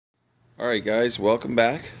Alright guys, welcome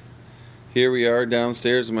back. Here we are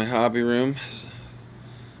downstairs in my hobby room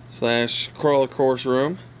slash crawler course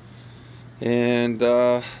room, and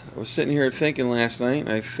I was sitting here thinking last night,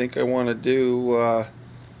 I think I want to do a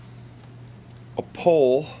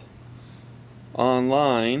poll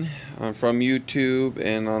online from YouTube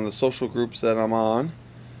and on the social groups that I'm on.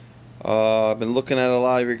 I've been looking at a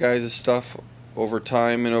lot of your guys' stuff over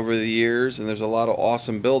time and over the years, and there's a lot of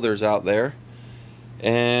awesome builders out there,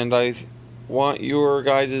 and I want your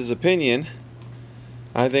guys' opinion.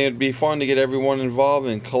 I think it'd be fun to get everyone involved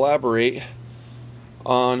and collaborate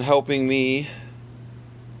on helping me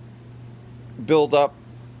build up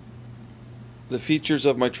the features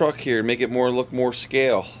of my truck here and make it look more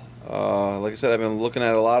scale. Like I said, I've been looking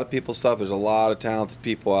at a lot of people's stuff. There's a lot of talented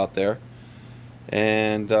people out there,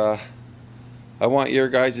 and I want your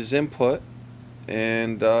guys' input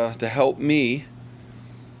and to help me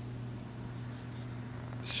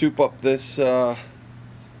soup up this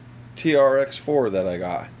TRX4 that I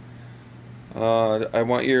got. I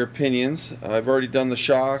want your opinions. I've already done the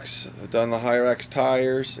shocks, I've done the Hyrax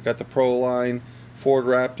tires, I got the Proline Ford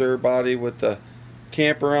Raptor body with the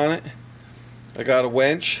camper on it. I got a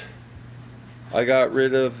winch. I got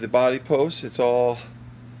rid of the body post. It's all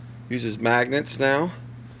uses magnets now.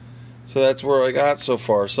 So that's where I got so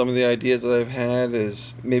far. Some of the ideas that I've had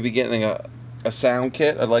is maybe getting a sound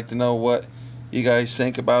kit. I'd like to know what you guys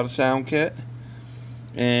think about a sound kit,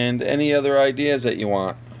 and any other ideas that you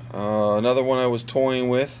want. Another one I was toying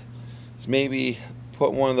with is maybe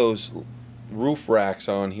put one of those roof racks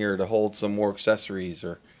on here to hold some more accessories,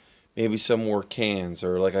 or maybe some more cans,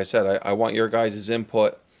 or like I said, I want your guys'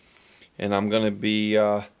 input, and I'm gonna be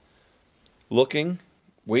waiting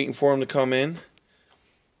for them to come in.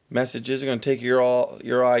 Messages are gonna take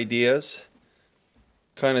your ideas,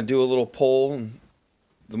 kind of do a little poll, and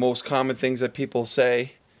the most common things that people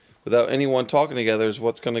say without anyone talking together is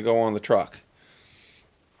what's going to go on the truck.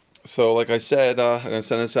 So like I said, I'm going to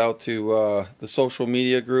send this out to the social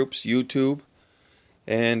media groups, YouTube,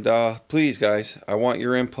 and please guys, I want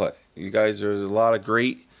your input. You guys, there's a lot of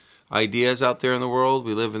great ideas out there in the world.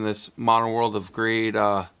 We live in this modern world of great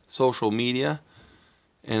social media,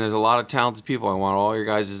 and there's a lot of talented people. I want all your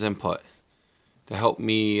guys' input to help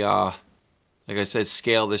me, like I said,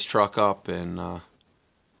 scale this truck up and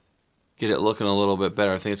get it looking a little bit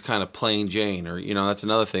better. I think it's kind of plain Jane, or that's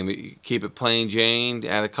another thing. But you keep it plain Jane,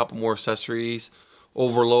 add a couple more accessories,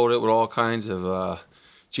 overload it with all kinds of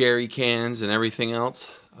jerry cans and everything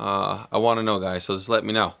else. I want to know, guys, so just let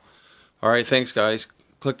me know. All right, thanks, guys.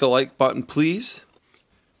 Click the like button, please.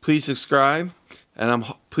 Please subscribe, and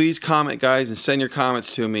please comment, guys, and send your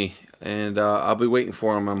comments to me, and I'll be waiting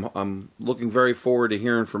for them. I'm looking very forward to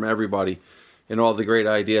hearing from everybody and all the great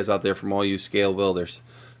ideas out there from all you scale builders.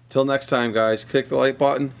 Till next time, guys, click the like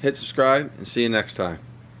button, hit subscribe, and see you next time.